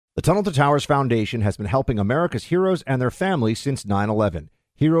The Tunnel to Towers Foundation has been helping America's heroes and their families since 9/11.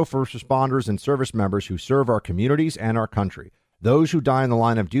 Hero first responders and service members who serve our communities and our country. Those who die in the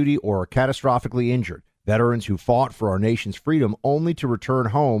line of duty or are catastrophically injured. Veterans who fought for our nation's freedom only to return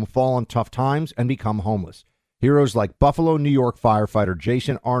home, fall in tough times, and become homeless. Heroes like Buffalo, New York firefighter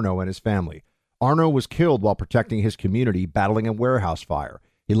Jason Arno and his family. Arno was killed while protecting his community battling a warehouse fire.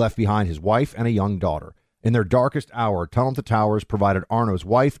 He left behind his wife and a young daughter. In their darkest hour, Tunnel to Towers provided Arno's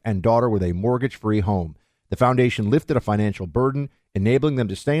wife and daughter with a mortgage-free home. The foundation lifted a financial burden, enabling them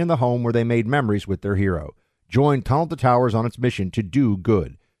to stay in the home where they made memories with their hero. Join Tunnel to Towers on its mission to do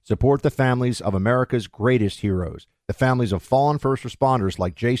good. Support the families of America's greatest heroes, the families of fallen first responders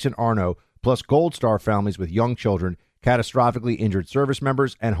like Jason Arno, plus Gold Star families with young children, catastrophically injured service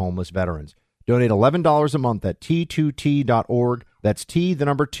members, and homeless veterans. Donate $11 a month at T2T.org. That's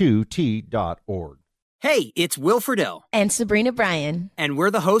T2T.org. Hey, it's Will Friedle. And Sabrina Bryan. And we're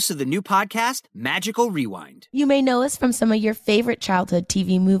the hosts of the new podcast, Magical Rewind. You may know us from some of your favorite childhood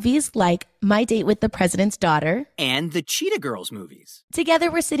TV movies like My Date with the President's Daughter. And the Cheetah Girls movies. Together,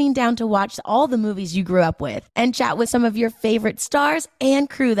 we're sitting down to watch all the movies you grew up with and chat with some of your favorite stars and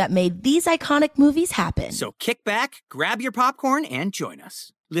crew that made these iconic movies happen. So kick back, grab your popcorn, and join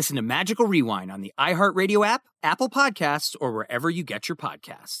us. Listen to Magical Rewind on the iHeartRadio app, Apple Podcasts, or wherever you get your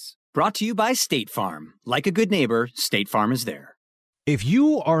podcasts. Brought to you by State Farm. Like a good neighbor, State Farm is there. If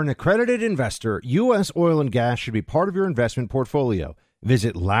you are an accredited investor, U.S. oil and gas should be part of your investment portfolio.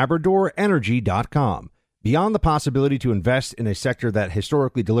 Visit LabradorEnergy.com. Beyond the possibility to invest in a sector that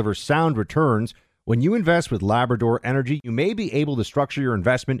historically delivers sound returns, when you invest with Labrador Energy, you may be able to structure your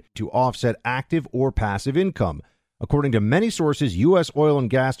investment to offset active or passive income. According to many sources, U.S. oil and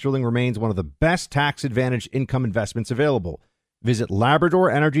gas drilling remains one of the best tax-advantaged income investments available. Visit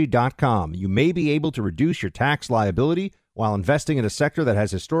LabradorEnergy.com. You may be able to reduce your tax liability while investing in a sector that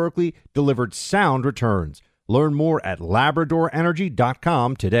has historically delivered sound returns. Learn more at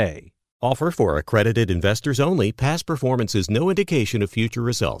LabradorEnergy.com today. Offer for accredited investors only. Past performance is no indication of future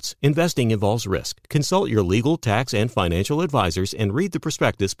results. Investing involves risk. Consult your legal, tax, and financial advisors and read the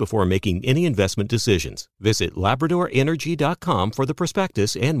prospectus before making any investment decisions. Visit LabradorEnergy.com for the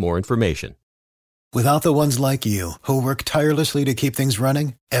prospectus and more information. Without the ones like you, who work tirelessly to keep things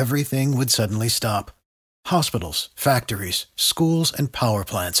running, everything would suddenly stop. Hospitals, factories, schools, and power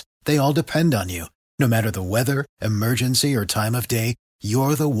plants, they all depend on you. No matter the weather, emergency, or time of day,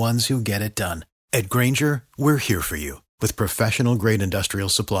 you're the ones who get it done. At Grainger, we're here for you with professional-grade industrial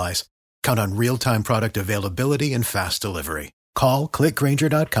supplies. Count on real-time product availability and fast delivery. Call, click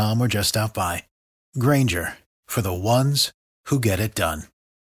Grainger.com, or just stop by. Grainger, for the ones who get it done.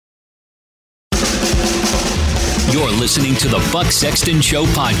 You're listening to the Buck Sexton Show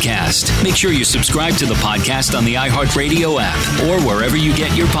podcast. Make sure you subscribe to the podcast on the iHeartRadio app or wherever you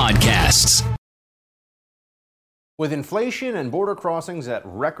get your podcasts. With inflation and border crossings at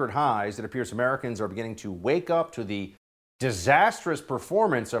record highs, it appears Americans are beginning to wake up to the disastrous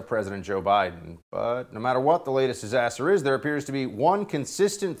performance of President Joe Biden. But no matter what the latest disaster is, there appears to be one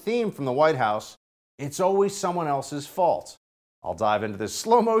consistent theme from the White House. It's always someone else's fault. I'll dive into this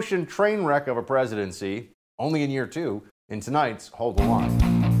slow-motion train wreck of a presidency, only in year 2, in tonight's Hold the Line.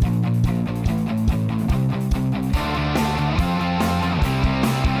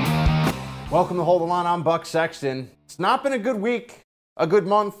 Welcome to Hold the Line. I'm Buck Sexton. It's not been a good week, a good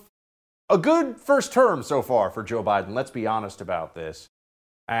month, a good first term so far for Joe Biden. Let's be honest about this.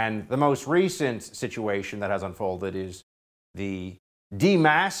 And the most recent situation that has unfolded is the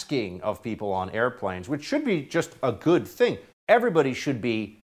demasking of people on airplanes, which should be just a good thing. Everybody should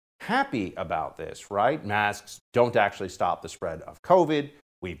be happy about this, right? Masks don't actually stop the spread of COVID.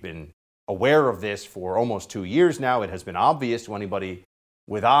 We've been aware of this for almost 2 years now. It has been obvious to anybody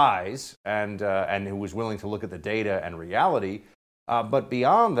with eyes and who was willing to look at the data and reality. But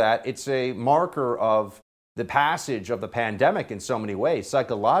beyond that, it's a marker of the passage of the pandemic in so many ways.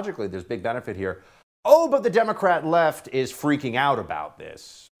 Psychologically, there's big benefit here. Oh, but the Democrat left is freaking out about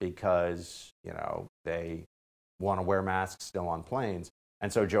this because, they want to wear masks still on planes.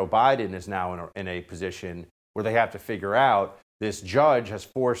 And so Joe Biden is now in a position where they have to figure out, this judge has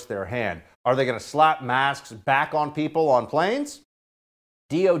forced their hand. Are they going to slap masks back on people on planes?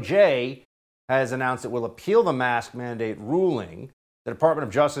 DOJ has announced it will appeal the mask mandate ruling. The Department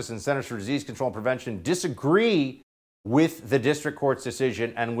of Justice and Centers for Disease Control and Prevention disagree with the district court's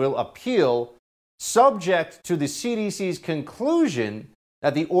decision and will appeal, subject to the CDC's conclusion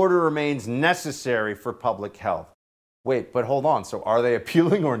that the order remains necessary for public health. Wait, but hold on. So are they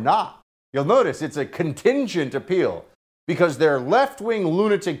appealing or not? You'll notice it's a contingent appeal because their left-wing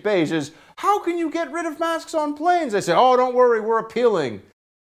lunatic base is, how can you get rid of masks on planes? They say, oh, don't worry, we're appealing.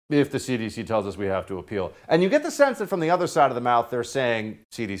 if the CDC tells us we have to appeal. And you get the sense that from the other side of the mouth, they're saying,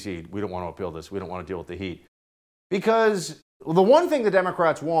 CDC, we don't want to appeal this. We don't want to deal with the heat. Because the one thing the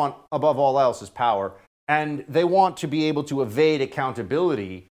Democrats want above all else is power, and they want to be able to evade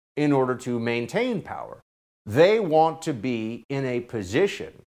accountability in order to maintain power. They want to be in a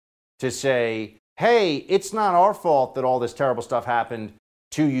position to say, hey, it's not our fault that all this terrible stuff happened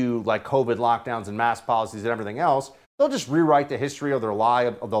to you, like COVID lockdowns and mask policies and everything else. They'll just rewrite the history, or they'll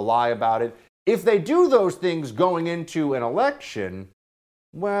lie about it. If they do those things going into an election,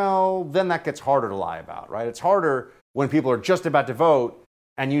 well, then that gets harder to lie about, right? It's harder when people are just about to vote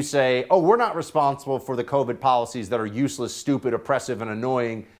and you say, oh, we're not responsible for the COVID policies that are useless, stupid, oppressive, and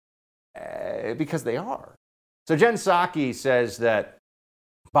annoying, because they are. So Jen Psaki says that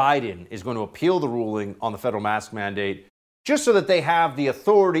Biden is going to appeal the ruling on the federal mask mandate just so that they have the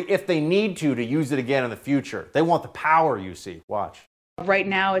authority, if they need to use it again in the future. They want the power, you see. Watch. Right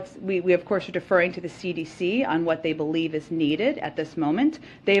now, we of course are deferring to the CDC on what they believe is needed at this moment.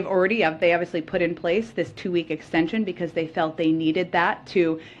 They obviously put in place this 2-week extension because they felt they needed that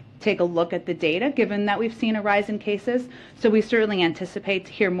to take a look at the data, given that we've seen a rise in cases. So we certainly anticipate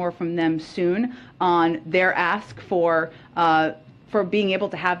to hear more from them soon on their ask for being able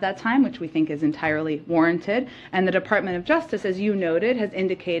to have that time, which we think is entirely warranted. And the Department of Justice, as you noted, has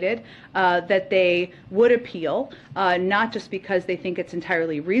indicated that they would appeal, not just because they think it's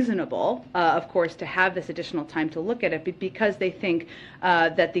entirely reasonable, of course, to have this additional time to look at it, but because they think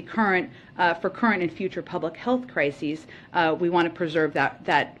that the for current and future public health crises, we want to preserve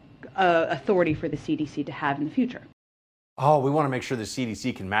that authority for the CDC to have in the future. Oh, we want to make sure the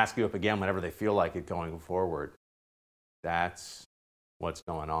CDC can mask you up again whenever they feel like it going forward. That's what's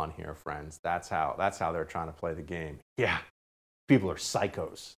going on here, friends. That's how they're trying to play the game. Yeah, people are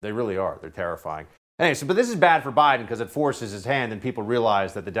psychos. They really are. They're terrifying. Anyway, but this is bad for Biden because it forces his hand, and people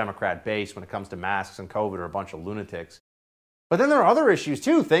realize that the Democrat base, when it comes to masks and COVID, are a bunch of lunatics. But then there are other issues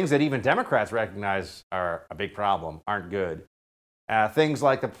too, things that even Democrats recognize are a big problem, aren't good. Things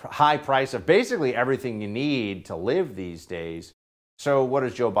like the high price of basically everything you need to live these days. So what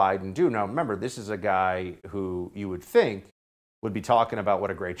does Joe Biden do? Now, remember, this is a guy who you would think would be talking about what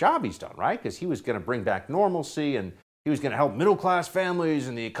a great job he's done, right? Because he was going to bring back normalcy, and he was going to help middle-class families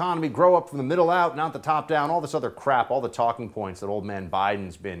and the economy grow up from the middle out, not the top down, all this other crap, all the talking points that old man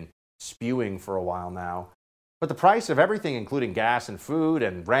Biden's been spewing for a while now. But the price of everything, including gas and food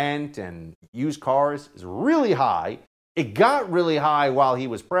and rent and used cars, is really high. It got really high while he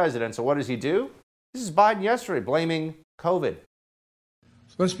was president, so what does he do? This is Biden yesterday, blaming COVID.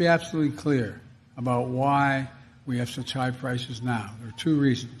 So let's be absolutely clear about why we have such high prices now. There are two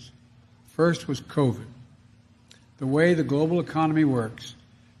reasons. First was COVID. The way the global economy works,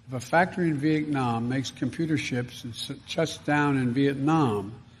 if a factory in Vietnam makes computer chips and shuts down in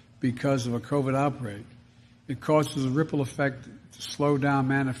Vietnam because of a COVID outbreak, it causes a ripple effect to slow down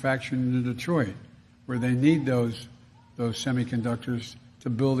manufacturing in Detroit, where they need those semiconductors to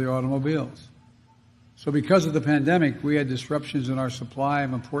build the automobiles. So because of the pandemic, we had disruptions in our supply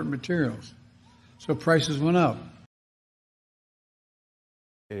of important materials. So prices went up.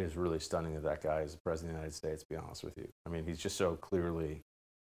 It is really stunning that guy is the president of the United States, to be honest with you. I mean, he's just so clearly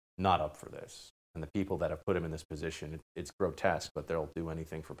not up for this. And the people that have put him in this position, it's grotesque, but they'll do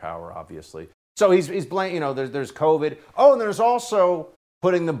anything for power, obviously. So he's blaming, there's COVID. Oh, and there's also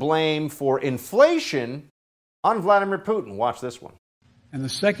putting the blame for inflation on Vladimir Putin. Watch this one. And the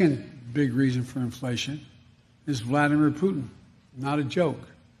second big reason for inflation is Vladimir Putin. Not a joke.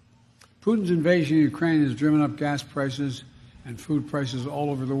 Putin's invasion of Ukraine has driven up gas prices and food prices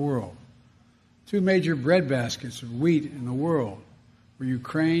all over the world. Two major bread baskets of wheat in the world were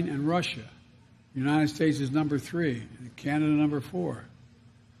Ukraine and Russia. The United States is number 3, and Canada number 4.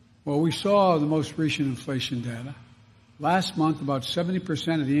 Well, we saw the most recent inflation data. Last month, about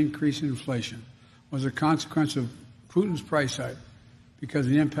 70% of the increase in inflation was a consequence of Putin's price hike because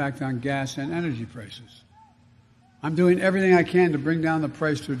of the impact on gas and energy prices. I'm doing everything I can to bring down the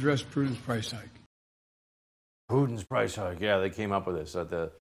price to address Putin's price hike. Putin's price hike. Yeah, they came up with this.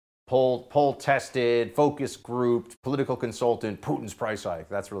 The poll-tested, focus grouped, political consultant, Putin's price hike.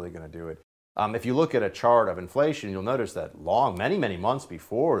 That's really going to do it. If you look at a chart of inflation, you'll notice that many months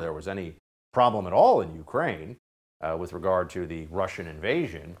before there was any problem at all in Ukraine with regard to the Russian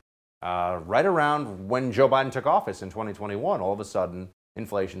invasion, right around when Joe Biden took office in 2021, all of a sudden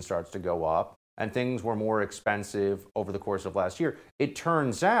inflation starts to go up and things were more expensive over the course of last year. It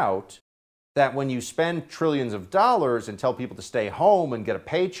turns out that when you spend trillions of dollars and tell people to stay home and get a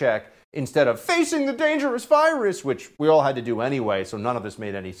paycheck instead of facing the dangerous virus, which we all had to do anyway, so none of this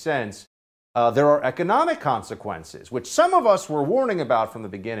made any sense, There are economic consequences, which some of us were warning about from the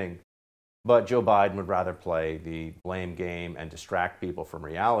beginning, but Joe Biden would rather play the blame game and distract people from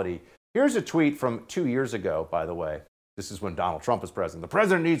reality. Here's a tweet from 2 years ago, by the way. This is when Donald Trump was president. The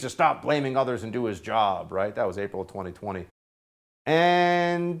president needs to stop blaming others and do his job, right? That was April of 2020.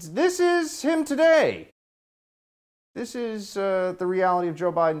 And this is him today. This is the reality of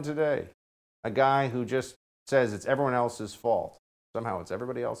Joe Biden today. A guy who just says it's everyone else's fault. Somehow it's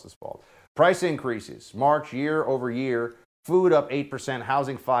everybody else's fault. Price increases, March year over year. Food up 8%,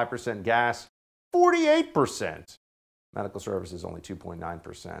 housing 5%, gas 48%. Medical services only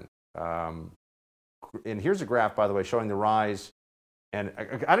 2.9%. And here's a graph, by the way, showing the rise. And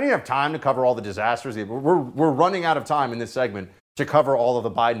I don't even have time to cover all the disasters. We're running out of time in this segment to cover all of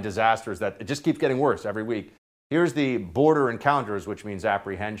the Biden disasters that it just keeps getting worse every week. Here's the border encounters, which means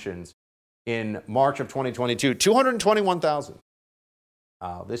apprehensions. In March of 2022, 221,000.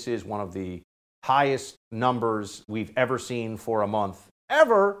 This is one of the highest numbers we've ever seen for a month,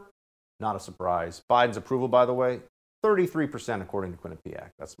 ever. Not a surprise. Biden's approval, by the way, 33% according to Quinnipiac.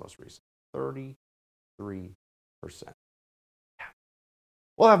 That's the most recent. 33%. Yeah.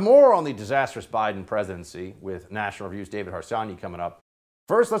 We'll have more on the disastrous Biden presidency with National Review's David Harsanyi coming up.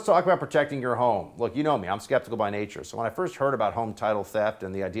 First, let's talk about protecting your home. Look, you know me, I'm skeptical by nature. So when I first heard about home title theft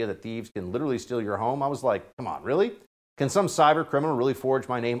and the idea that thieves can literally steal your home, I was like, come on, really? Can some cyber criminal really forge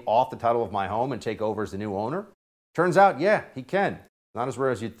my name off the title of my home and take over as the new owner? Turns out, yeah, he can. Not as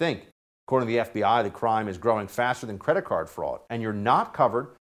rare as you'd think. According to the FBI, the crime is growing faster than credit card fraud, and you're not covered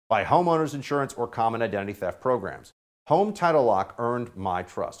by homeowners insurance or common identity theft programs. Home Title Lock earned my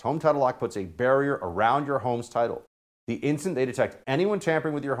trust. Home Title Lock puts a barrier around your home's title. The instant they detect anyone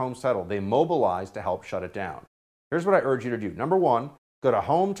tampering with your home's title, they mobilize to help shut it down. Here's what I urge you to do. Number one, go to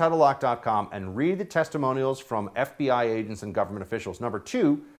HomeTitleLock.com and read the testimonials from FBI agents and government officials. Number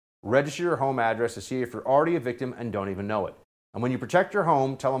two, register your home address to see if you're already a victim and don't even know it. And when you protect your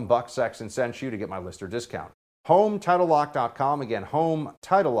home, tell them Buck Sexton sent you to get my lister discount. HomeTitleLock.com. Again,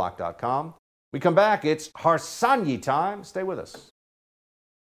 HomeTitleLock.com. We come back. It's Harsanyi time. Stay with us.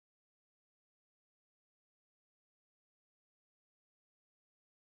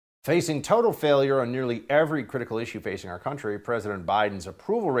 Facing total failure on nearly every critical issue facing our country, President Biden's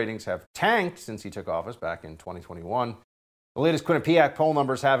approval ratings have tanked since he took office back in 2021. The latest Quinnipiac poll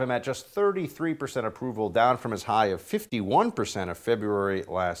numbers have him at just 33% approval, down from his high of 51% of February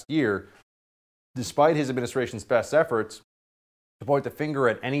last year. Despite his administration's best efforts to point the finger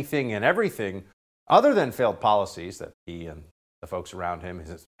at anything and everything other than failed policies that he and the folks around him,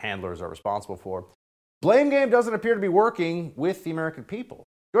 his handlers, are responsible for, blame game doesn't appear to be working with the American people.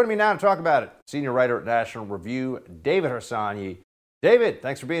 Joining me now to talk about it, senior writer at National Review, David Harsanyi. David,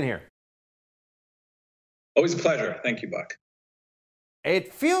 thanks for being here. Always a pleasure. Thank you, Buck.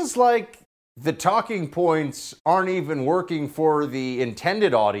 It feels like the talking points aren't even working for the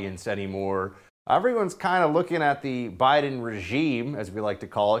intended audience anymore. Everyone's kind of looking at the Biden regime, as we like to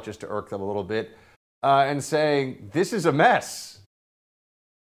call it, just to irk them a little bit, and saying, this is a mess.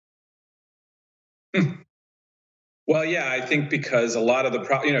 Well, yeah, I think because a lot of the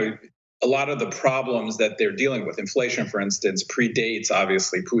problems that they're dealing with, inflation, for instance, predates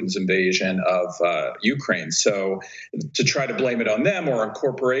obviously Putin's invasion of Ukraine. So to try to blame it on them or on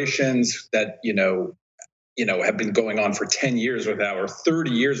corporations that have been going on for 10 years without, or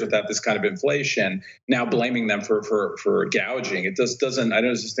 30 years without this kind of inflation, now blaming them for gouging, it doesn't. I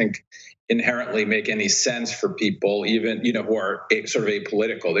don't just think inherently make any sense for people, even who are sort of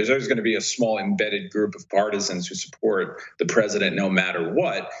apolitical. There's always going to be a small embedded group of partisans who support the president no matter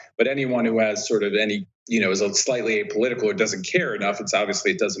what. But anyone who has sort of any is a slightly apolitical or doesn't care enough, it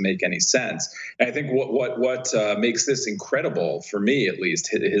doesn't make any sense. And I think what makes this incredible, for me at least,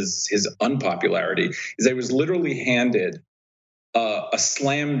 his unpopularity, is that he was literally handed a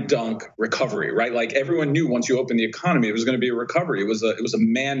slam dunk recovery, right? Like everyone knew once you opened the economy, it was going to be a recovery. It was a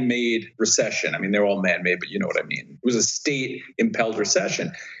man-made recession. I mean, they're all man-made, but you know what I mean. It was a state-impelled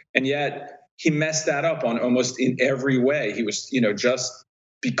recession. And yet he messed that up on almost in every way. He was, just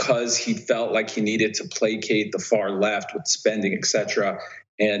because he felt like he needed to placate the far left with spending, et cetera.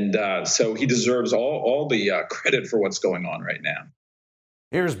 And so he deserves all the credit for what's going on right now.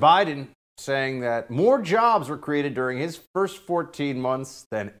 Here's Biden saying that more jobs were created during his first 14 months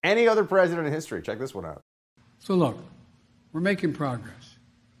than any other president in history. Check this one out. So look, we're making progress.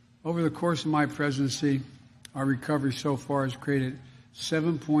 Over the course of my presidency, our recovery so far has created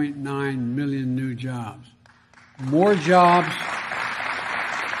 7.9 million new jobs. More jobs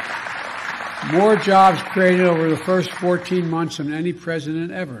created over the first 14 months than any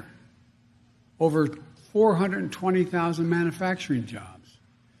president ever. Over 420,000 manufacturing jobs.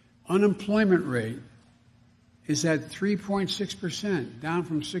 unemployment rate is at 3.6%, down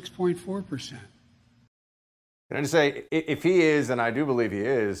from 6.4%. Can I just say, if he is, and I do believe he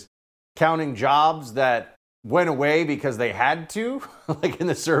is, counting jobs that went away because they had to, like in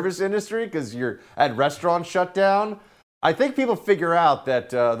the service industry, because you're at restaurants shut down, I think people figure out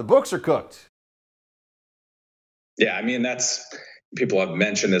that the books are cooked. Yeah, I mean, people have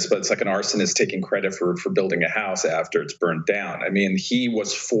mentioned this, but it's like an arsonist taking credit for building a house after it's burnt down. I mean, he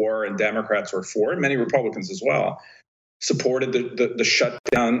was for, and Democrats were for, and many Republicans as well, supported the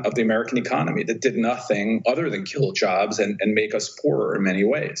shutdown of the American economy that did nothing other than kill jobs and make us poorer in many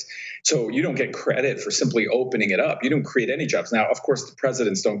ways. So you don't get credit for simply opening it up. You don't create any jobs. Now, of course, the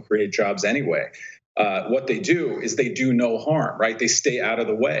presidents don't create jobs anyway. What they do is they do no harm, right? They stay out of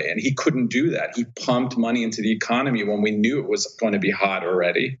the way. And he couldn't do that. He pumped money into the economy when we knew it was going to be hot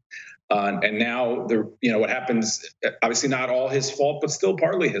already. And now, what happens, obviously not all his fault, but still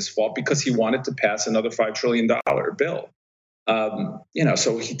partly his fault because he wanted to pass another $5 trillion bill.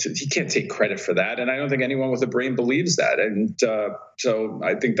 So he can't take credit for that. And I don't think anyone with a brain believes that. And so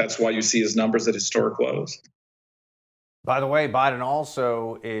I think that's why you see his numbers at historic lows. By the way, Biden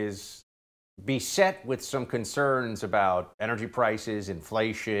also is beset with some concerns about energy prices,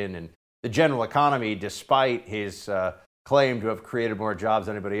 inflation, and the general economy, despite his claim to have created more jobs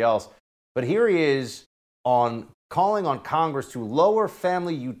than anybody else. But here he is calling on Congress to lower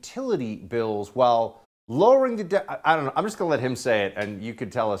family utility bills while lowering the debt. I don't know. I'm just going to let him say it, and you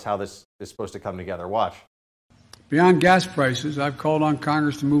could tell us how this is supposed to come together. Watch. Beyond gas prices, I've called on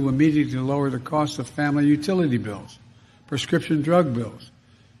Congress to move immediately to lower the cost of family utility bills, prescription drug bills,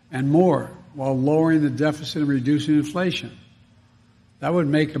 and more, while lowering the deficit and reducing inflation. That would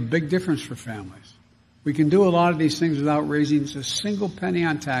make a big difference for families. We can do a lot of these things without raising a single penny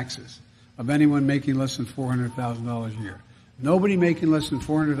on taxes of anyone making less than $400,000 a year. Nobody making less than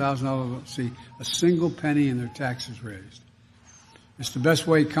 $400,000 will see a single penny in their taxes raised. It's the best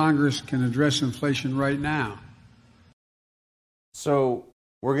way Congress can address inflation right now. So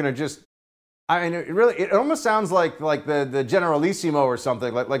we're going to just, it almost sounds like the Generalissimo or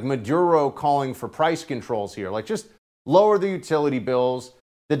something, like Maduro calling for price controls here. Like, just lower the utility bills.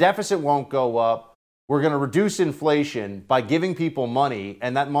 The deficit won't go up. We're going to reduce inflation by giving people money,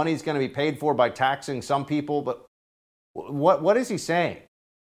 and that money is going to be paid for by taxing some people. But what is he saying?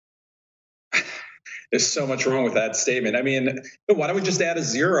 There's so much wrong with that statement. I mean, why don't we just add a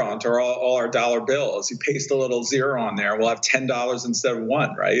zero onto all our dollar bills? You paste a little zero on there. We'll have $10 instead of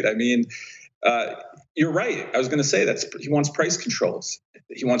 $1, right? I mean, you're right. I was going to say he wants price controls.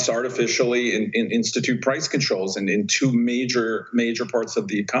 He wants to artificially institute price controls in two major parts of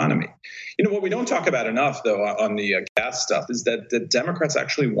the economy. What we don't talk about enough, though, on the gas stuff is that the Democrats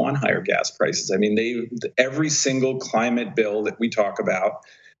actually want higher gas prices. I mean, every single climate bill that we talk about,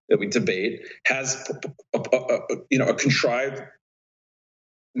 that we debate, has a contrived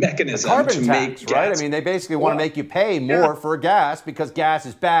mechanism carbon to tax, make gas, right? I mean, they basically want to make you pay more for gas because gas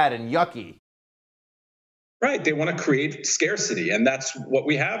is bad and yucky. Right. They want to create scarcity. And that's what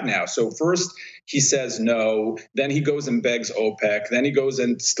we have now. So first he says no, then he goes and begs OPEC, then he goes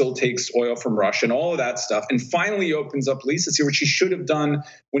and still takes oil from Russia and all of that stuff. And finally he opens up leases here, which he should have done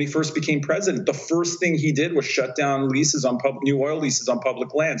when he first became president. The first thing he did was shut down leases on new oil leases on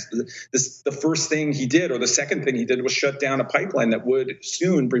public lands. The first thing he did, or the second thing he did, was shut down a pipeline that would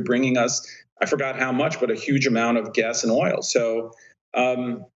soon be bringing us, I forgot how much, but a huge amount of gas and oil. So,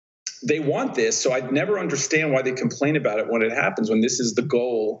 they want this, so I'd never understand why they complain about it when it happens, when this is the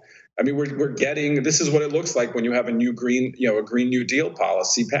goal. I mean, this is what it looks like when you have a Green New Deal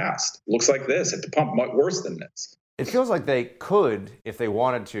policy passed. It looks like this at the pump, much worse than this. It feels like they could, if they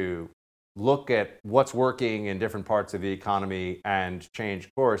wanted to, look at what's working in different parts of the economy and change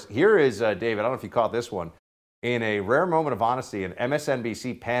course. Here is, David, I don't know if you caught this one. In a rare moment of honesty, an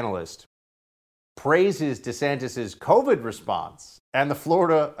MSNBC panelist praises DeSantis' COVID response and the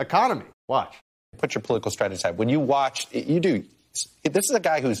Florida economy. Watch. Put your political strategy aside. When you watch, this is a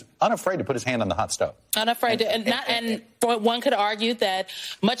guy who's unafraid to put his hand on the hot stove. Unafraid to, and one could argue that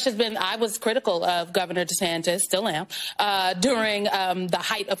much has been, I was critical of Governor DeSantis, still am, during the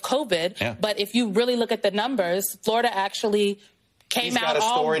height of COVID. Yeah. But if you really look at the numbers, Florida actually came out a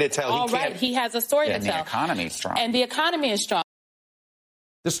story to tell. All right. He has a story to tell. And the economy is strong. And the economy is strong.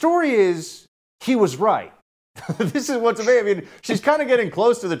 The story is he was right. This is what's amazing. I mean, she's kind of getting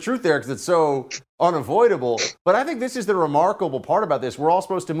close to the truth there because it's so unavoidable. But I think this is the remarkable part about this. We're all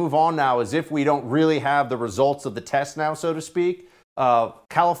supposed to move on now as if we don't really have the results of the test now, so to speak.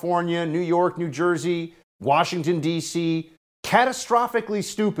 California, New York, New Jersey, Washington, D.C., catastrophically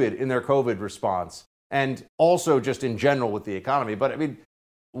stupid in their COVID response and also just in general with the economy. But I mean,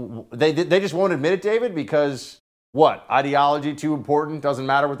 They just won't admit it, David, because what? Ideology too important? Doesn't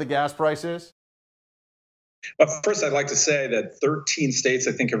matter what the gas price is? Well, first, I'd like to say that 13 states,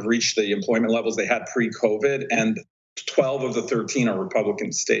 I think, have reached the employment levels they had pre-COVID, and 12 of the 13 are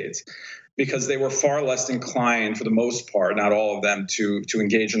Republican states, because they were far less inclined, for the most part, not all of them, to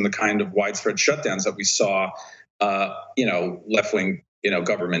engage in the kind of widespread shutdowns that we saw, left-wing,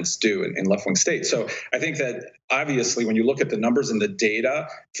 governments do in left-wing states. So I think that obviously, when you look at the numbers and the data,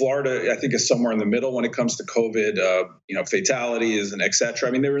 Florida, I think, is somewhere in the middle when it comes to COVID, fatalities and et cetera.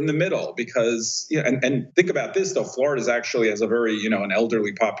 I mean, they're in the middle because, and think about this, though, Florida actually has a very, an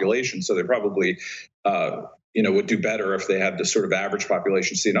elderly population. So they probably, would do better if they had the sort of average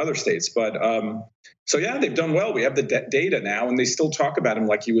population see in other states. But so, yeah, they've done well. We have the data now, and they still talk about him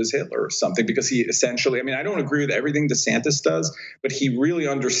like he was Hitler or something, because he essentially, I don't agree with everything DeSantis does, but he really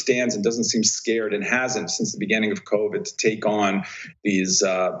understands and doesn't seem scared, and hasn't since the beginning of COVID, to take on these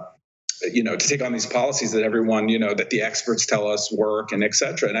these policies that everyone, that the experts tell us work, and et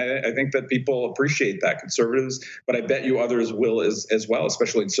cetera. And I think that people appreciate that, conservatives, but I bet you others will as well,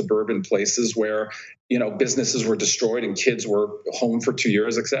 especially in suburban places where, businesses were destroyed and kids were home for 2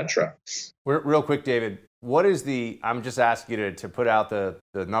 years, et cetera. Real quick, David, what is I'm just asking you to put out the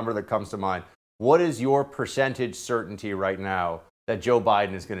number that comes to mind. What is your percentage certainty right now that Joe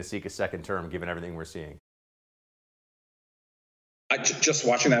Biden is going to seek a second term, given everything we're seeing? Just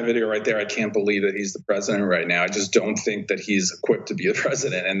watching that video right there, I can't believe that he's the president right now. I just don't think that he's equipped to be the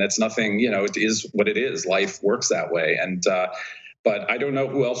president. And that's nothing, it is what it is. Life works that way. And but I don't know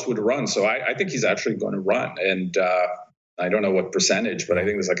who else would run. So I think he's actually going to run. And I don't know what percentage, but I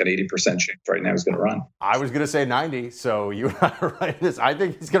think there's like an 80% chance right now he's going to run. I was going to say 90. So you and I are right in this. I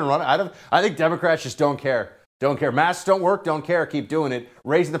think he's going to run. I think Democrats just don't care. Don't care. Masks don't work. Don't care. Keep doing it.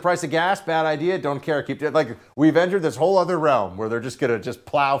 Raising the price of gas, bad idea. Don't care. Keep doing it. Like, we've entered this whole other realm where they're just going to just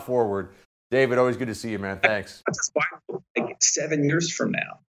plow forward. David, always good to see you, man. Thanks. That's like 7 years from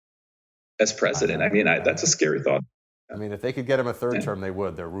now as president. That's a scary thought. If they could get him a third term, they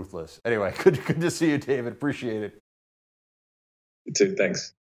would. They're ruthless. Anyway, good to see you, David. Appreciate it. You too.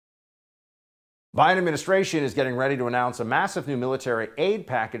 Thanks. Biden administration is getting ready to announce a massive new military aid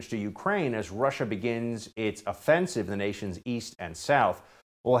package to Ukraine as Russia begins its offensive in the nation's east and south.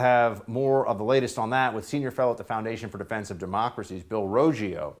 We'll have more of the latest on that with senior fellow at the Foundation for Defense of Democracy's Bill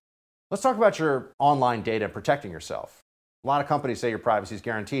Roggio. Let's talk about your online data and protecting yourself. A lot of companies say your privacy is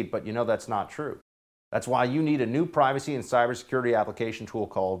guaranteed, but that's not true. That's why you need a new privacy and cybersecurity application tool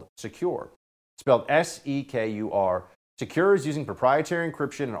called Secure. Spelled S-E-K-U-R. Secure is using proprietary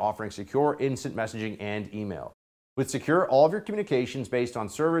encryption and offering secure instant messaging and email. With Secure, all of your communications based on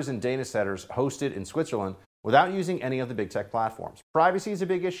servers and data centers hosted in Switzerland without using any of the big tech platforms. Privacy is a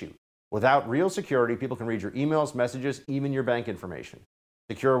big issue. Without real security, people can read your emails, messages, even your bank information.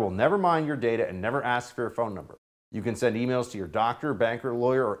 Secure will never mine your data and never ask for your phone number. You can send emails to your doctor, banker,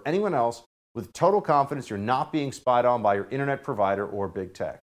 lawyer, or anyone else with total confidence you're not being spied on by your internet provider or big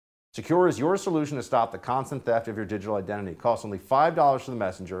tech. Secure is your solution to stop the constant theft of your digital identity. It costs only $5 for the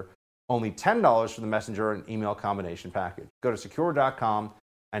messenger, only $10 for the messenger and email combination package. Go to secure.com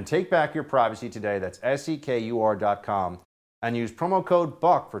and take back your privacy today. That's SEKUR.com and use promo code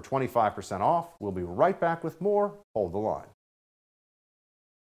BUCK for 25% off. We'll be right back with more. Hold the line.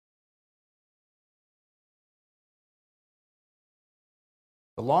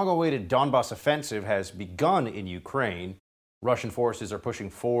 The long-awaited Donbas offensive has begun in Ukraine. Russian forces are pushing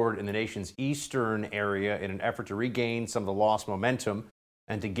forward in the nation's eastern area in an effort to regain some of the lost momentum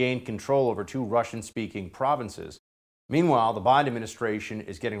and to gain control over two Russian-speaking provinces. Meanwhile, the Biden administration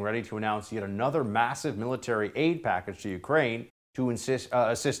is getting ready to announce yet another massive military aid package to Ukraine to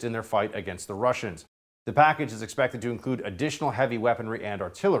assist in their fight against the Russians. The package is expected to include additional heavy weaponry and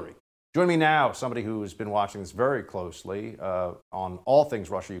artillery. Join me now, somebody who has been watching this very closely on all things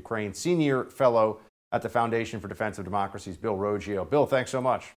Russia-Ukraine, senior fellow at the Foundation for Defense of Democracy's Bill Roggio. Bill, thanks so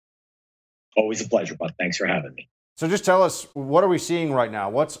much. Always a pleasure, Buck. Thanks for having me. So just tell us, what are we seeing right now?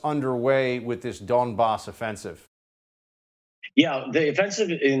 What's underway with this Donbas offensive? Yeah, the offensive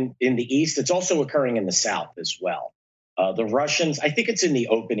in the east, it's also occurring in the south as well. The Russians, I think it's in the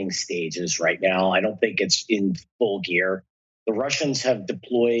opening stages right now. I don't think it's in full gear. The Russians have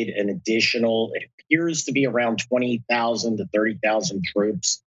deployed an additional, it appears to be around 20,000 to 30,000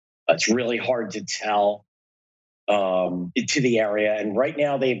 troops. It's really hard to tell to the area. And right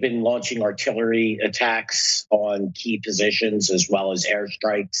now they've been launching artillery attacks on key positions as well as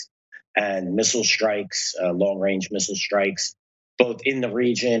airstrikes and missile strikes, long-range missile strikes, both in the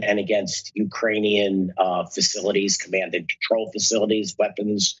region and against Ukrainian facilities, command and control facilities,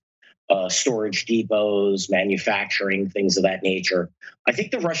 weapons storage depots, manufacturing, things of that nature. I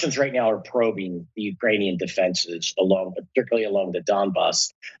think the Russians right now are probing the Ukrainian defenses particularly along the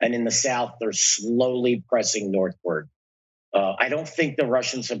Donbass. And in the south, they're slowly pressing northward. I don't think the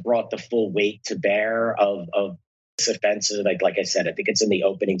Russians have brought the full weight to bear of this offensive. Like I said, I think it's in the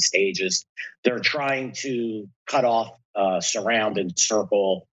opening stages. They're trying to cut off, surround, and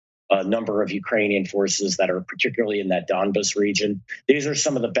circle a number of Ukrainian forces that are particularly in that Donbas region. These are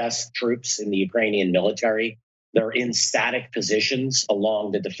some of the best troops in the Ukrainian military. They're in static positions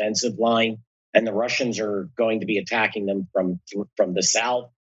along the defensive line, and the Russians are going to be attacking them from the south,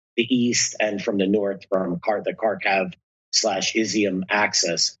 the east, and from the north, from the Kharkiv/Izium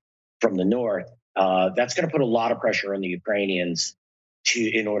axis from the north. That's going to put a lot of pressure on the Ukrainians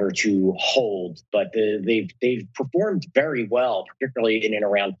in order to hold. But they've performed very well, particularly in and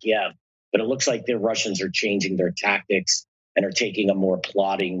around Kiev. But it looks like the Russians are changing their tactics and are taking a more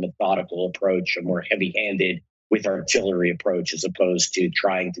plodding, methodical approach, a more heavy-handed with artillery approach, as opposed to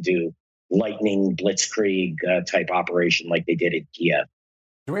trying to do lightning blitzkrieg type operation like they did at Kiev.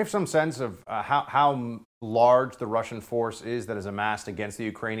 Do we have some sense of how large the Russian force is that is amassed against the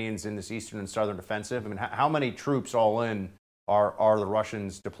Ukrainians in this eastern and southern offensive? I mean, how many troops all in are the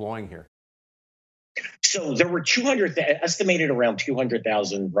Russians deploying here? So there were estimated around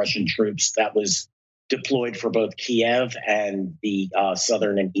 200,000 Russian troops that was deployed for both Kiev and the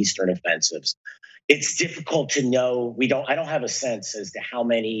southern and eastern offensives. It's difficult to know. I don't have a sense as to how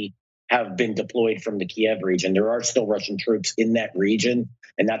many have been deployed from the Kiev region. There are still Russian troops in that region,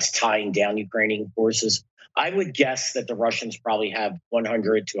 and that's tying down Ukrainian forces. I would guess that the Russians probably have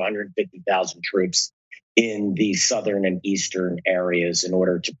 100 to 150,000 troops in the southern and eastern areas in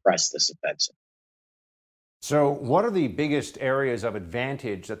order to press this offensive. So what are the biggest areas of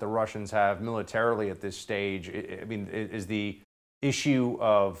advantage that the Russians have militarily at this stage? I mean, is the issue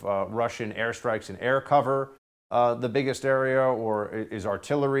of Russian airstrikes and air cover the biggest area, or is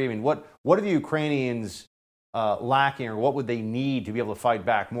artillery? I mean, what are the Ukrainians lacking, or what would they need to be able to fight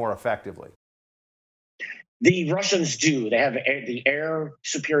back more effectively? The Russians do. They have the air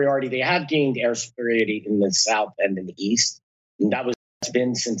superiority. They have gained air superiority in the south and in the east. And that's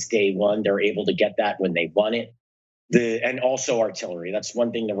been since day one. They're able to get that when they want it. And also artillery. That's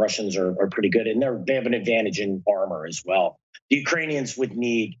one thing the Russians are pretty good in. They have an advantage in armor as well. The Ukrainians would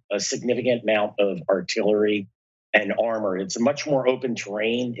need a significant amount of artillery and armor. It's a much more open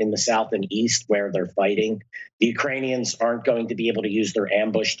terrain in the south and east where they're fighting. The Ukrainians aren't going to be able to use their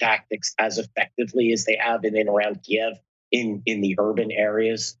ambush tactics as effectively as they have in and around Kiev in the urban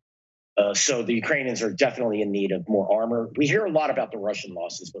areas. So the Ukrainians are definitely in need of more armor. We hear a lot about the Russian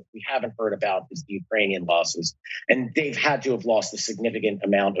losses, but we haven't heard about is the Ukrainian losses. And they've had to have lost a significant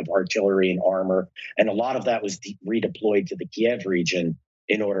amount of artillery and armor. And a lot of that was redeployed to the Kiev region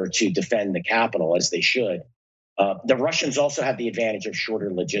in order to defend the capital, as they should. The Russians also have the advantage of shorter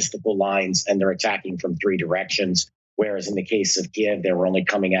logistical lines, and they're attacking from three directions. Whereas in the case of Kiev, they were only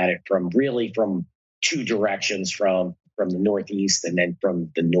coming at it from two directions, from the northeast and then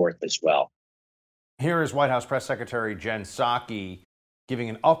from the north as well. Here is White House Press Secretary Jen Psaki giving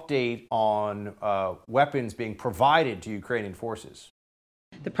an update on weapons being provided to Ukrainian forces.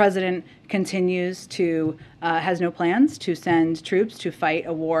 The president continues to, has no plans to send troops to fight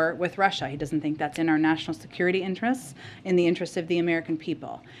a war with Russia. He doesn't think that's in our national security interests, in the interests of the American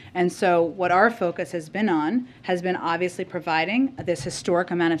people. And so what our focus has been on has been obviously providing this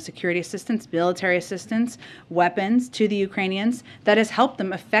historic amount of security assistance, military assistance, weapons to the Ukrainians that has helped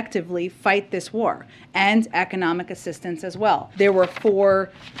them effectively fight this war, and economic assistance as well. There were 4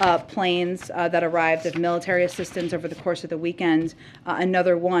 planes that arrived of military assistance over the course of the weekend. Another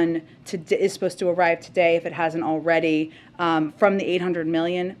one is supposed to arrive today, if it hasn't already, from the $800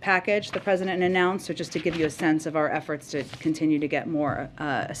 million package the president announced. So just to give you a sense of our efforts to continue to get more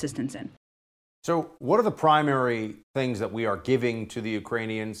assistance in. So what are the primary things that we are giving to the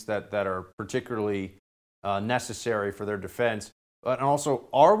Ukrainians that are particularly necessary for their defense? And also,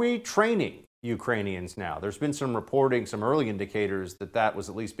 are we training Ukrainians now? There's been some reporting, some early indicators that was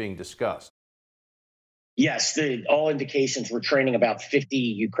at least being discussed. Yes, all indications we're training about 50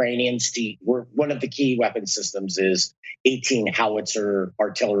 Ukrainians. One of the key weapon systems is 18 howitzer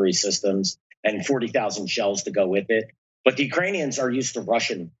artillery systems and 40,000 shells to go with it. But the Ukrainians are used to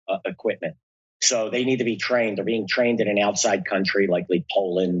Russian equipment, so they need to be trained. They're being trained in an outside country, likely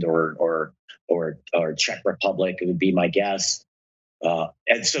Poland or Czech Republic. It would be my guess.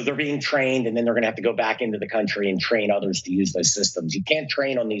 And so they're being trained, and then they're going to have to go back into the country and train others to use those systems. You can't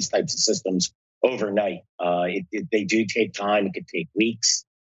train on these types of systems overnight. They do take time. It could take weeks.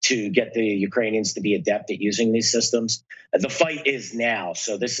 to get the Ukrainians to be adept at using these systems. The fight is now,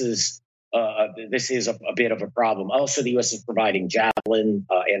 so this is a bit of a problem. Also, the U.S. is providing Javelin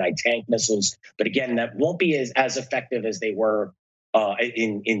anti-tank missiles, but again, that won't be as effective as they were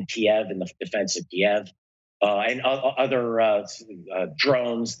in Kiev, in the defense of Kiev. And other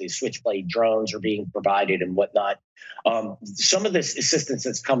drones, the Switchblade drones are being provided and whatnot. Some of this assistance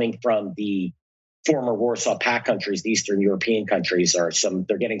that's coming from the former Warsaw Pact countries, the Eastern European countries,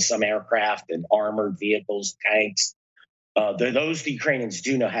 they're getting some aircraft and armored vehicles, tanks. Those the Ukrainians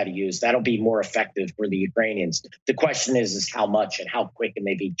do know how to use. That'll be more effective for the Ukrainians. The question is how much and how quick can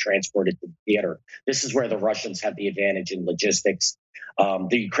they be transported to the theater? This is where the Russians have the advantage in logistics. The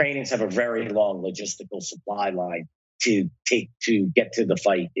Ukrainians have a very long logistical supply line to get to the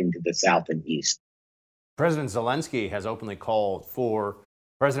fight into the south and east. President Zelensky has openly called for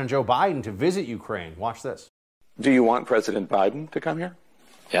President Joe Biden to visit Ukraine. Watch this. Do you want President Biden to come here?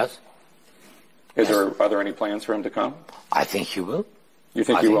 Yes. Are there any plans for him to come? I think he will. You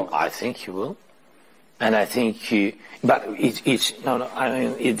think he will? I think he will. And I think but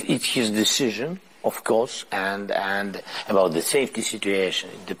it's his decision, of course, and about the safety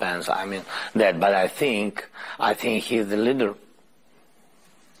situation, it depends. But I think he's the leader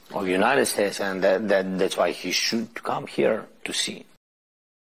of the United States, and that's why he should come here to see.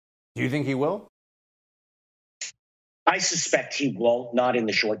 Do you think he will? I suspect he won't, not in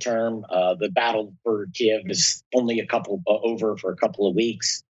the short term. The battle for Kiev is only over for a couple of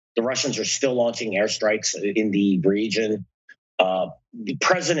weeks. The Russians are still launching airstrikes in the region. The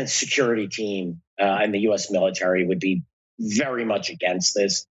president's security team and the U.S. military would be very much against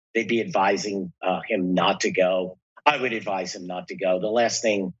this. They'd be advising him not to go. I would advise him not to go. The last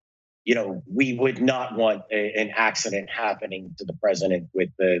thing, we would not want an accident happening to the president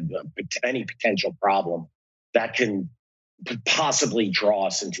with any potential problem that can possibly draw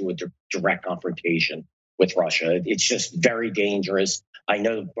us into a direct confrontation with Russia. It's just very dangerous. I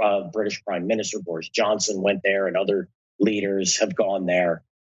know British Prime Minister Boris Johnson went there and other leaders have gone there.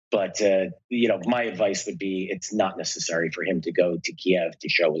 But, my advice would be it's not necessary for him to go to Kiev to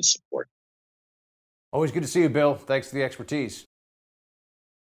show his support. Always good to see you, Bill. Thanks for the expertise.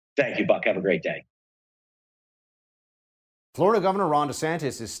 Thank you, Buck. Have a great day. Florida Governor Ron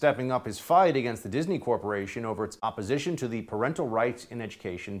DeSantis is stepping up his fight against the Disney Corporation over its opposition to the Parental Rights in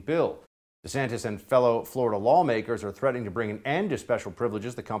Education bill. DeSantis and fellow Florida lawmakers are threatening to bring an end to special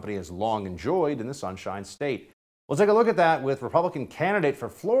privileges the company has long enjoyed in the Sunshine State. We'll take a look at that with Republican candidate for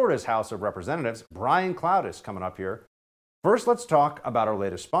Florida's House of Representatives, Brian Clowdus, coming up here. First, let's talk about our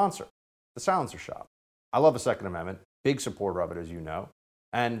latest sponsor, the Silencer Shop. I love the Second Amendment, big supporter of it, as you know.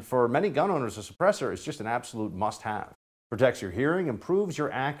 And for many gun owners, a suppressor is just an absolute must-have. Protects your hearing, improves your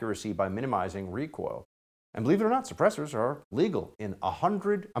accuracy by minimizing recoil. And believe it or not, suppressors are legal in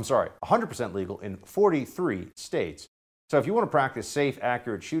 100% legal in 43 states. So if you want to practice safe,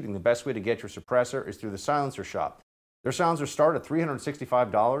 accurate shooting, the best way to get your suppressor is through the Silencer Shop. Their silencers start at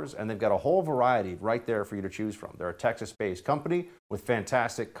 $365, and they've got a whole variety right there for you to choose from. They're a Texas-based company with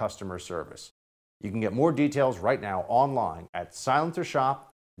fantastic customer service. You can get more details right now online at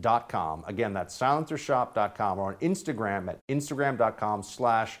silencershop.com. Again, that's silencershop.com, or on Instagram at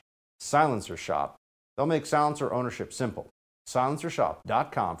instagram.com/silencershop. They'll make silencer ownership simple.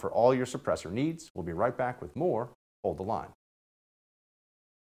 Silencershop.com for all your suppressor needs. We'll be right back with more. Hold the line.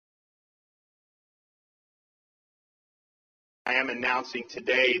 I am announcing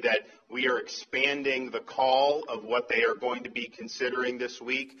today that we are expanding the call of what they are going to be considering this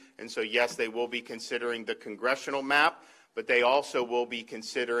week. And so, yes, they will be considering the congressional map, but they also will be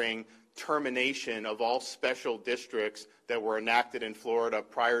considering termination of all special districts that were enacted in Florida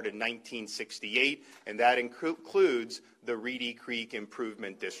prior to 1968, and that includes the Reedy Creek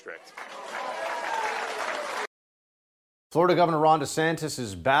Improvement District. Florida Governor Ron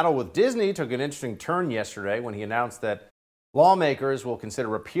DeSantis' battle with Disney took an interesting turn yesterday when he announced that lawmakers will consider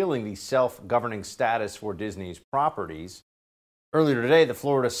repealing the self-governing status for Disney's properties. Earlier today, the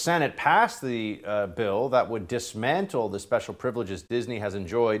Florida Senate passed the bill that would dismantle the special privileges Disney has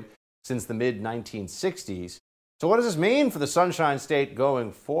enjoyed since the mid-1960s. So what does this mean for the Sunshine State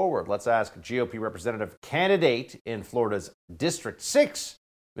going forward? Let's ask GOP representative candidate in Florida's District 6,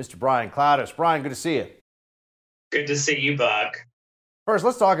 Mr. Brian Clowdus. Brian, good to see you. Good to see you, Buck. First,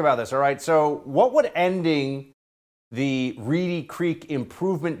 let's talk about this, all right? So what would ending the Reedy Creek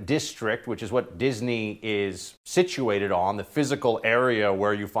Improvement District, which is what Disney is situated on, the physical area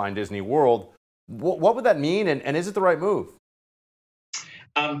where you find Disney World, what would that mean, and is it the right move?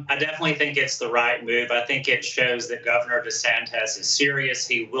 I definitely think it's the right move. I think it shows that Governor DeSantis is serious.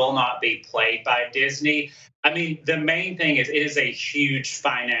 He will not be played by Disney. I mean, the main thing is it is a huge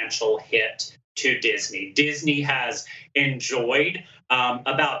financial hit to Disney. Disney has enjoyed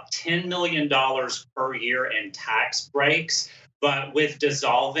about $10 million per year in tax breaks, but with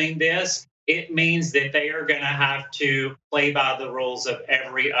dissolving this, it means that they are going to have to play by the rules of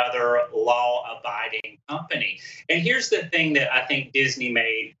every other law-abiding company. And here's the thing that I think Disney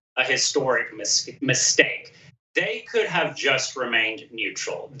made a historic mistake. They could have just remained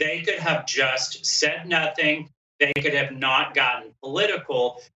neutral. They could have just said nothing. They could have not gotten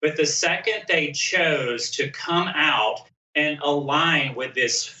political. But the second they chose to come out and align with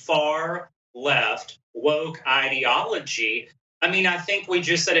this far left woke ideology, I mean, I think we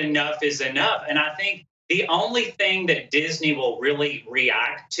just said enough is enough. And I think the only thing that Disney will really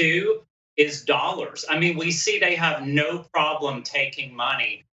react to is dollars. I mean, we see they have no problem taking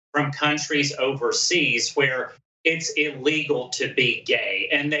money from countries overseas where it's illegal to be gay.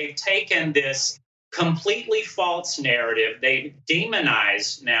 And they've taken this completely false narrative. They've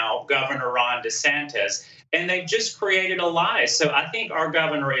demonized now Governor Ron DeSantis, and they've just created a lie. So I think our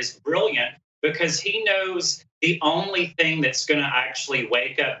governor is brilliant because he knows the only thing that's going to actually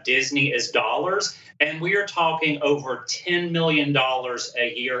wake up Disney is dollars. And we are talking over $10 million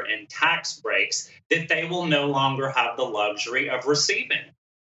a year in tax breaks that they will no longer have the luxury of receiving.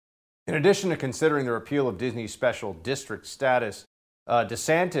 In addition to considering the repeal of Disney's special district status,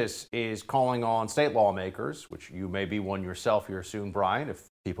 DeSantis is calling on state lawmakers, which you may be one yourself here soon, Brian, if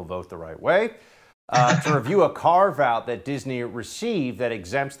people vote the right way, to review a carve-out that Disney received that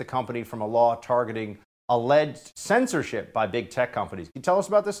exempts the company from a law targeting alleged censorship by big tech companies. Can you tell us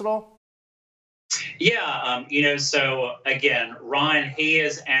about this at all? Yeah, so again, Ron, he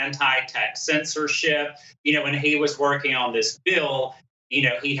is anti-tech censorship. When he was working on this bill,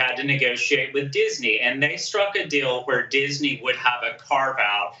 he had to negotiate with Disney, and they struck a deal where Disney would have a carve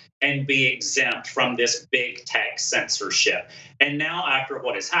out and be exempt from this big tech censorship. And now after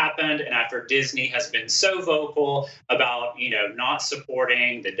what has happened, and after Disney has been so vocal about, not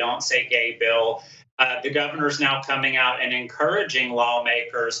supporting the Don't Say Gay bill, the governor's now coming out and encouraging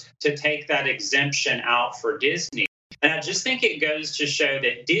lawmakers to take that exemption out for Disney. And I just think it goes to show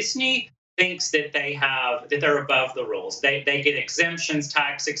that Disney thinks that they're above the rules. They get exemptions,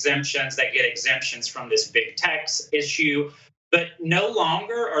 tax exemptions, they get exemptions from this big tax issue, but no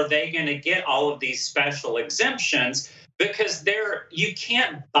longer are they going to get all of these special exemptions because you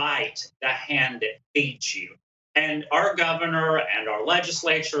can't bite the hand that feeds you. And our governor and our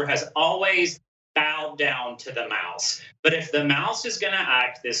legislature has always bowed down to the mouse. But if the mouse is going to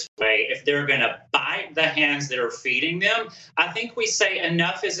act this way, if they're going to bite the hands that are feeding them, I think we say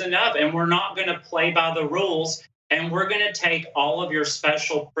enough is enough, and we're not going to play by the rules, and we're going to take all of your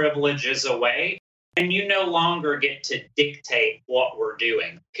special privileges away, and you no longer get to dictate what we're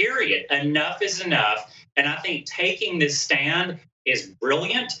doing. Period. Enough is enough. And I think taking this stand is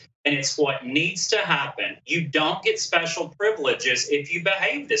brilliant, and it's what needs to happen. You don't get special privileges if you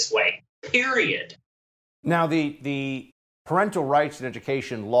behave this way. Period. Now, the Parental Rights in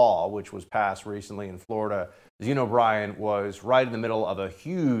Education law, which was passed recently in Florida, as you know, Brian, was right in the middle of a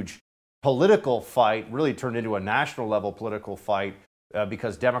huge political fight, really turned into a national level political fight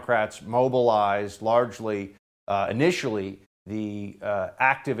because Democrats mobilized largely, initially, the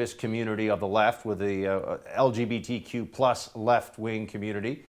activist community of the left with the LGBTQ plus left-wing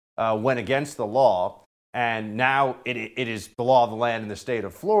community, went against the law. And now it is the law of the land in the state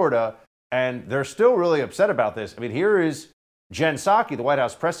of Florida. And they're still really upset about this. I mean, here is Jen Psaki, the White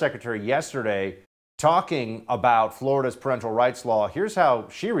House press secretary, yesterday talking about Florida's parental rights law. Here's how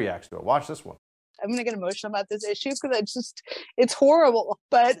she reacts to it. Watch this one. I'm going to get emotional about this issue because it's horrible.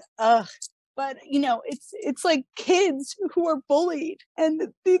 But it's like kids who are bullied,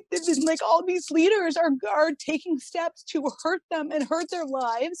 and like all these leaders are taking steps to hurt them and hurt their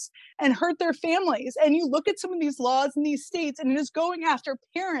lives and hurt their families. And you look at some of these laws in these states, and it is going after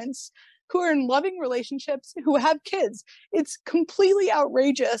parents who are in loving relationships who have kids. It's completely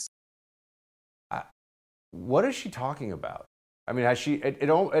outrageous. What is she talking about? I mean, has she? It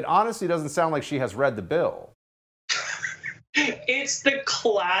honestly doesn't sound like she has read the bill. It's the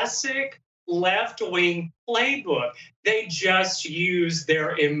classic left-wing playbook. They just use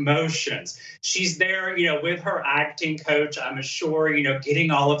their emotions. She's there, with her acting coach, I'm sure,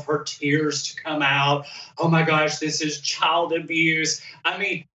 getting all of her tears to come out. Oh my gosh, this is child abuse. I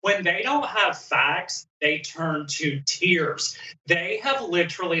mean, when they don't have facts, they turn to tears. They have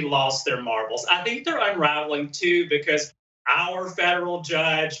literally lost their marbles. I think they're unraveling too because our federal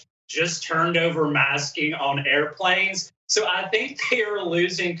judge just turned over masking on airplanes. So I think they are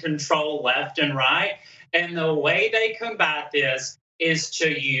losing control left and right. And the way they combat this is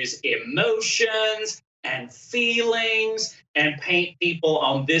to use emotions and feelings and paint people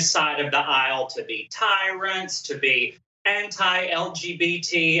on this side of the aisle to be tyrants, to be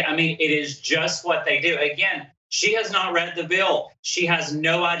anti-LGBT. I mean, it is just what they do. Again, she has not read the bill. She has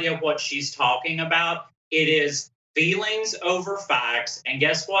no idea what she's talking about. It is feelings over facts. And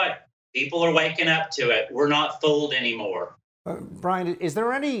guess what? People are waking up to it. We're not fooled anymore. Brian, is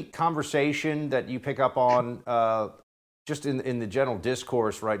there any conversation that you pick up on just in the general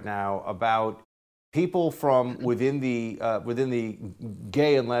discourse right now about people from within the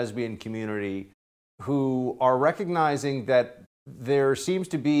gay and lesbian community who are recognizing that there seems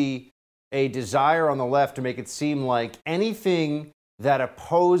to be a desire on the left to make it seem like anything that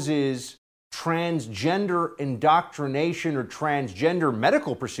opposes transgender indoctrination or transgender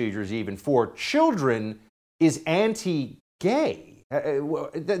medical procedures even for children is anti-gay?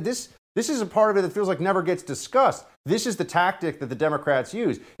 This is a part of it that feels like never gets discussed. This is the tactic that the Democrats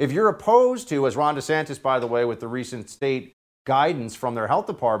use. If you're opposed to, as Ron DeSantis, by the way, with the recent state guidance from their health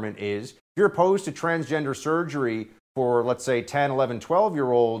department is, if you're opposed to transgender surgery for, let's say, 10, 11,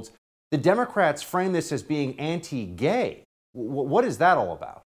 12-year-olds, the Democrats frame this as being anti-gay. What is that all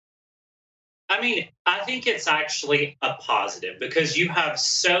about? I mean, I think it's actually a positive because you have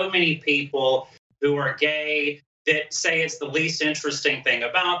so many people who are gay that say it's the least interesting thing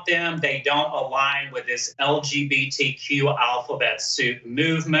about them. They don't align with this LGBTQ alphabet soup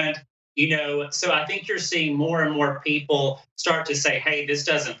movement. You know, so I think you're seeing more and more people start to say, hey, this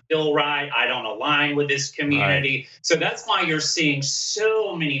doesn't feel right. I don't align with this community. Right. So that's why you're seeing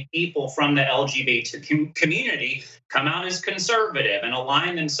so many people from the LGBT community come out as conservative and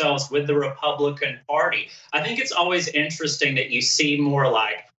align themselves with the Republican Party. I think it's always interesting that you see more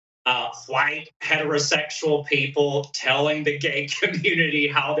like white heterosexual people telling the gay community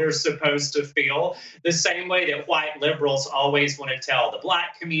how they're supposed to feel, the same way that white liberals always want to tell the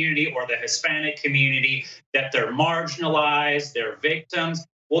Black community or the Hispanic community that they're marginalized, they're victims.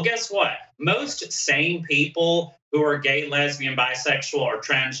 Well, guess what? Most sane people who are gay, lesbian, bisexual, or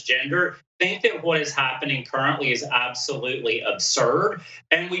transgender think that what is happening currently is absolutely absurd,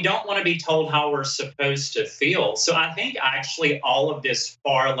 and we don't want to be told how we're supposed to feel. So I think actually all of this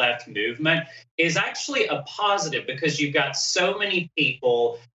far left movement is actually a positive because you've got so many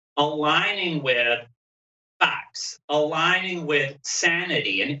people aligning with facts, aligning with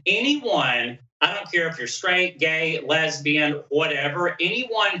sanity, and anyone, I don't care if you're straight, gay, lesbian, whatever,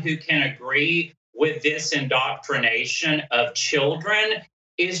 anyone who can agree with this indoctrination of children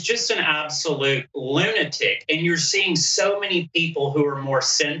is just an absolute lunatic. And you're seeing so many people who are more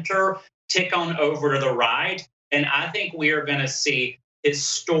center tick on over to the right. And I think we are going to see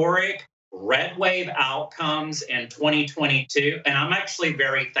historic red wave outcomes in 2022. And I'm actually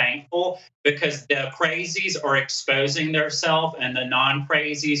very thankful because the crazies are exposing themselves and the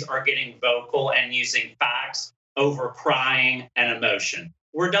non-crazies are getting vocal and using facts over crying and emotion.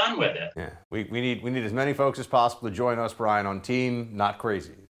 We're done with it. Yeah, we need as many folks as possible to join us, Brian, on Team Not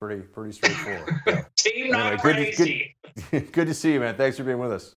Crazy. Pretty straightforward. So, Team Not Crazy. Good to see you, man. Thanks for being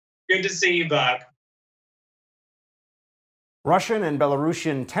with us. Good to see you, Buck. Russian and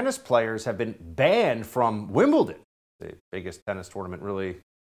Belarusian tennis players have been banned from Wimbledon, the biggest tennis tournament, really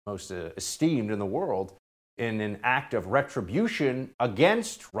most esteemed in the world, in an act of retribution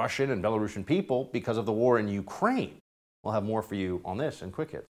against Russian and Belarusian people because of the war in Ukraine. We'll have more for you on this in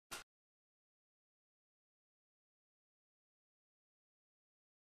Quick Hits.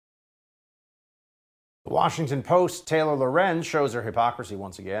 The Washington Post's Taylor Lorenz shows their hypocrisy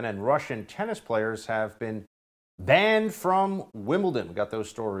once again, and Russian tennis players have been banned from Wimbledon. We got those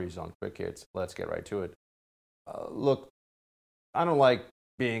stories on Quick Hits. Let's get right to it. Look, I don't like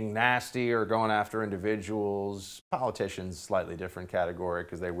being nasty or going after individuals. Politicians, slightly different category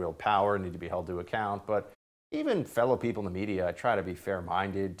because they wield power and need to be held to account, but even fellow people in the media, I try to be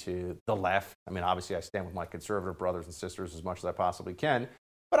fair-minded to the left. I mean, obviously, I stand with my conservative brothers and sisters as much as I possibly can,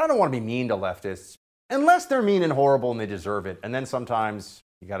 but I don't want to be mean to leftists unless they're mean and horrible and they deserve it. And then sometimes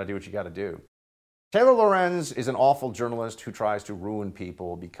you got to do what you got to do. Taylor Lorenz is an awful journalist who tries to ruin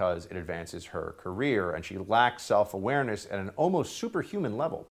people because it advances her career, and she lacks self-awareness at an almost superhuman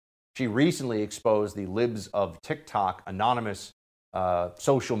level. She recently exposed the libs of TikTok, anonymous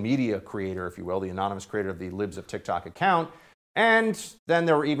social media creator, if you will, the anonymous creator of the Libs of TikTok account. And then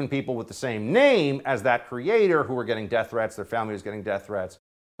there were even people with the same name as that creator who were getting death threats. Their family was getting death threats.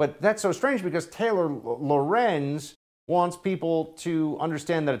 But that's so strange because Taylor Lorenz wants people to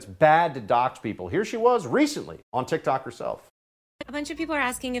understand that it's bad to dox people. Here she was recently on TikTok herself. A bunch of people are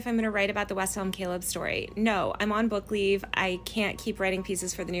asking if I'm going to write about the West Elm Caleb story. No, I'm on book leave. I can't keep writing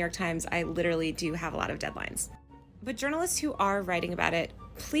pieces for the New York Times. I literally do have a lot of deadlines. But journalists who are writing about it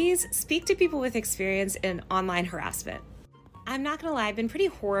please speak to people with experience in online harassment. I'm not gonna lie, I've been pretty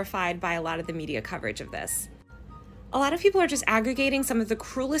horrified by a lot of the media coverage of this. A lot of people are just aggregating some of the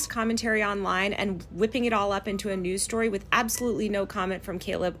cruelest commentary online and whipping it all up into a news story with absolutely no comment from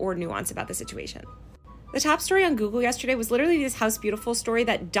Caleb or nuance about the situation. The top story on Google yesterday was literally this House Beautiful story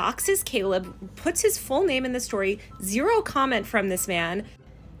that doxes Caleb, puts his full name in the story, zero comment from this man.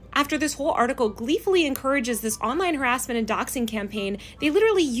 After this whole article gleefully encourages this online harassment and doxing campaign, they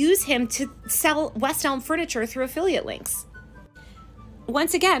literally use him to sell West Elm furniture through affiliate links.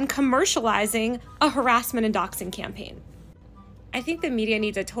 Once again, commercializing a harassment and doxing campaign. I think the media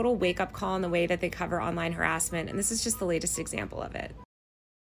needs a total wake-up call in the way that they cover online harassment, and this is just the latest example of it.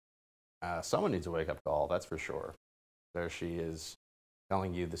 Someone needs a wake-up call, that's for sure. There she is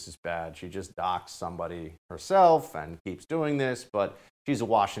telling you this is bad. She just doxed somebody herself and keeps doing this, but she's a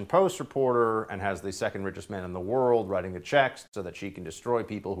Washington Post reporter and has the second richest man in the world writing the checks so that she can destroy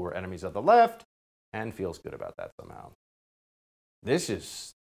people who are enemies of the left and feels good about that somehow. This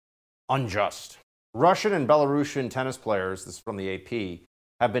is unjust. Russian and Belarusian tennis players, this is from the AP,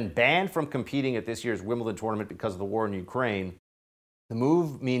 have been banned from competing at this year's Wimbledon tournament because of the war in Ukraine. The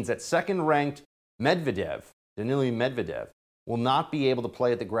move means that second-ranked Danil Medvedev, will not be able to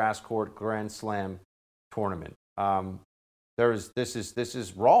play at the grass court Grand Slam tournament. This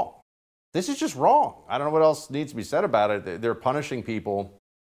is wrong. This is just wrong. I don't know what else needs to be said about it. They're punishing people.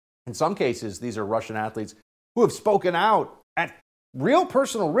 In some cases, these are Russian athletes who have spoken out at real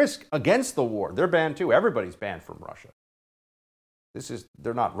personal risk against the war. They're banned too. Everybody's banned from Russia.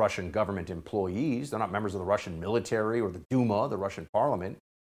 They're not Russian government employees. They're not members of the Russian military or the Duma, the Russian parliament.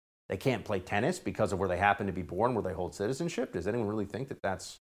 They can't play tennis because of where they happen to be born, where they hold citizenship. Does anyone really think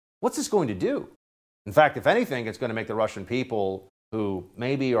that what's this going to do? In fact, if anything, it's going to make the Russian people who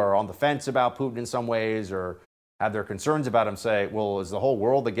maybe are on the fence about Putin in some ways or have their concerns about him say, well, is the whole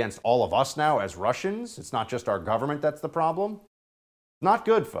world against all of us now as Russians? It's not just our government that's the problem. Not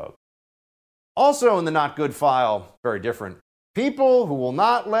good, folks. Also in the not good file, very different, people who will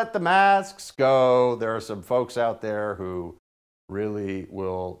not let the masks go. There are some folks out there who really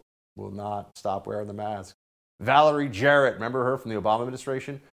will not stop wearing the mask. Valerie Jarrett, remember her from the Obama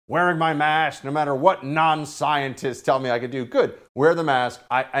administration? Wearing my mask no matter what non-scientists tell me I can do. Good, wear the mask.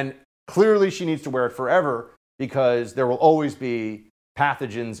 And clearly she needs to wear it forever because there will always be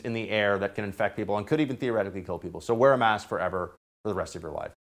pathogens in the air that can infect people and could even theoretically kill people. So wear a mask forever for the rest of your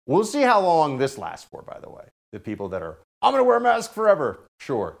life. We'll see how long this lasts for, by the way. The people that are, I'm going to wear a mask forever.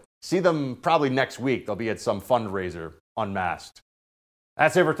 Sure. See them probably next week. They'll be at some fundraiser unmasked.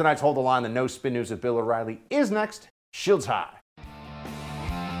 That's it for tonight's Hold the Line. The No Spin News with Bill O'Reilly is next. Shields high.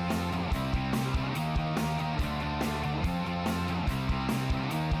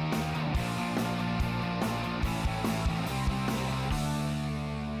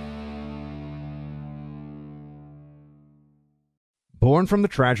 Born from the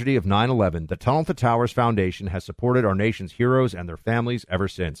tragedy of 9/11, the Tunnel to Towers Foundation has supported our nation's heroes and their families ever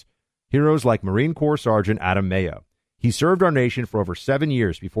since. Heroes like Marine Corps Sergeant Adam Mayo. He served our nation for over 7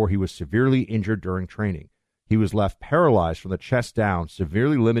 years before he was severely injured during training. He was left paralyzed from the chest down,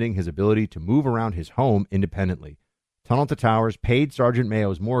 severely limiting his ability to move around his home independently. Tunnel to Towers paid Sergeant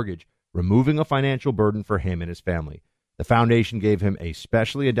Mayo's mortgage, removing a financial burden for him and his family. The foundation gave him a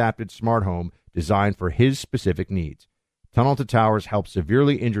specially adapted smart home designed for his specific needs. Tunnel to Towers helps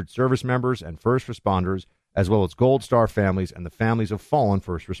severely injured service members and first responders, as well as Gold Star families and the families of fallen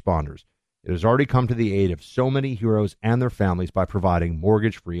first responders. It has already come to the aid of so many heroes and their families by providing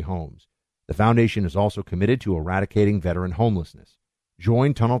mortgage-free homes. The foundation is also committed to eradicating veteran homelessness.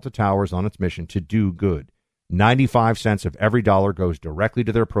 Join Tunnel to Towers on its mission to do good. 95 cents of every dollar goes directly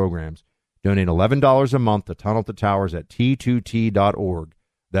to their programs. Donate $11 a month to Tunnel to Towers at T2T.org.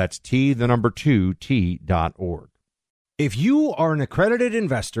 That's T2T.org. If you are an accredited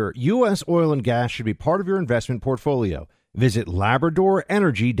investor, U.S. oil and gas should be part of your investment portfolio. Visit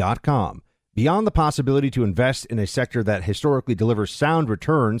LabradorEnergy.com. Beyond the possibility to invest in a sector that historically delivers sound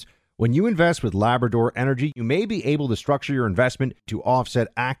returns, when you invest with Labrador Energy, you may be able to structure your investment to offset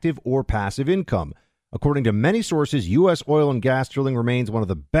active or passive income. According to many sources, U.S. oil and gas drilling remains one of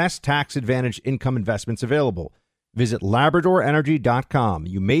the best tax-advantaged income investments available. Visit LabradorEnergy.com.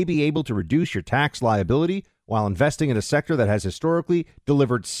 You may be able to reduce your tax liability while investing in a sector that has historically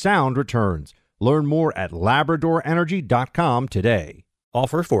delivered sound returns. Learn more at LabradorEnergy.com today.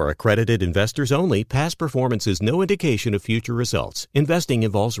 Offer for accredited investors only. Past performance is no indication of future results. Investing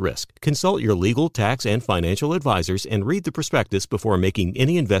involves risk. Consult your legal, tax, and financial advisors and read the prospectus before making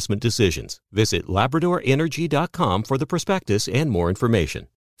any investment decisions. Visit LabradorEnergy.com for the prospectus and more information.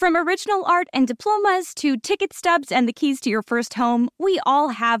 From original art and diplomas to ticket stubs and the keys to your first home, we all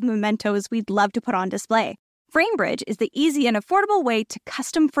have mementos we'd love to put on display. FrameBridge is the easy and affordable way to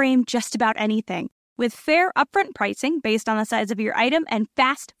custom frame just about anything, with fair upfront pricing based on the size of your item and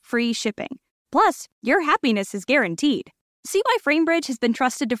fast, free shipping. Plus, your happiness is guaranteed. See why FrameBridge has been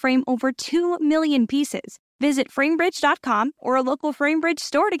trusted to frame over 2 million pieces. Visit framebridge.com or a local FrameBridge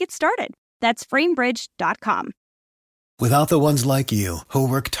store to get started. That's framebridge.com. Without the ones like you, who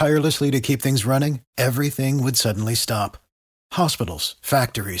work tirelessly to keep things running, everything would suddenly stop. Hospitals,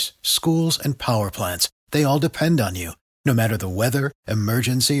 factories, schools, and power plants, they all depend on you. No matter the weather,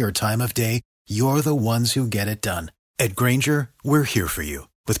 emergency, or time of day, you're the ones who get it done. At Grainger, we're here for you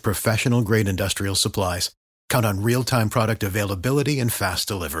with professional-grade industrial supplies. Count on real-time product availability and fast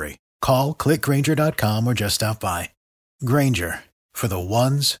delivery. Call, click Grainger.com, or just stop by. Grainger, for the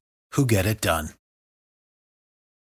ones who get it done.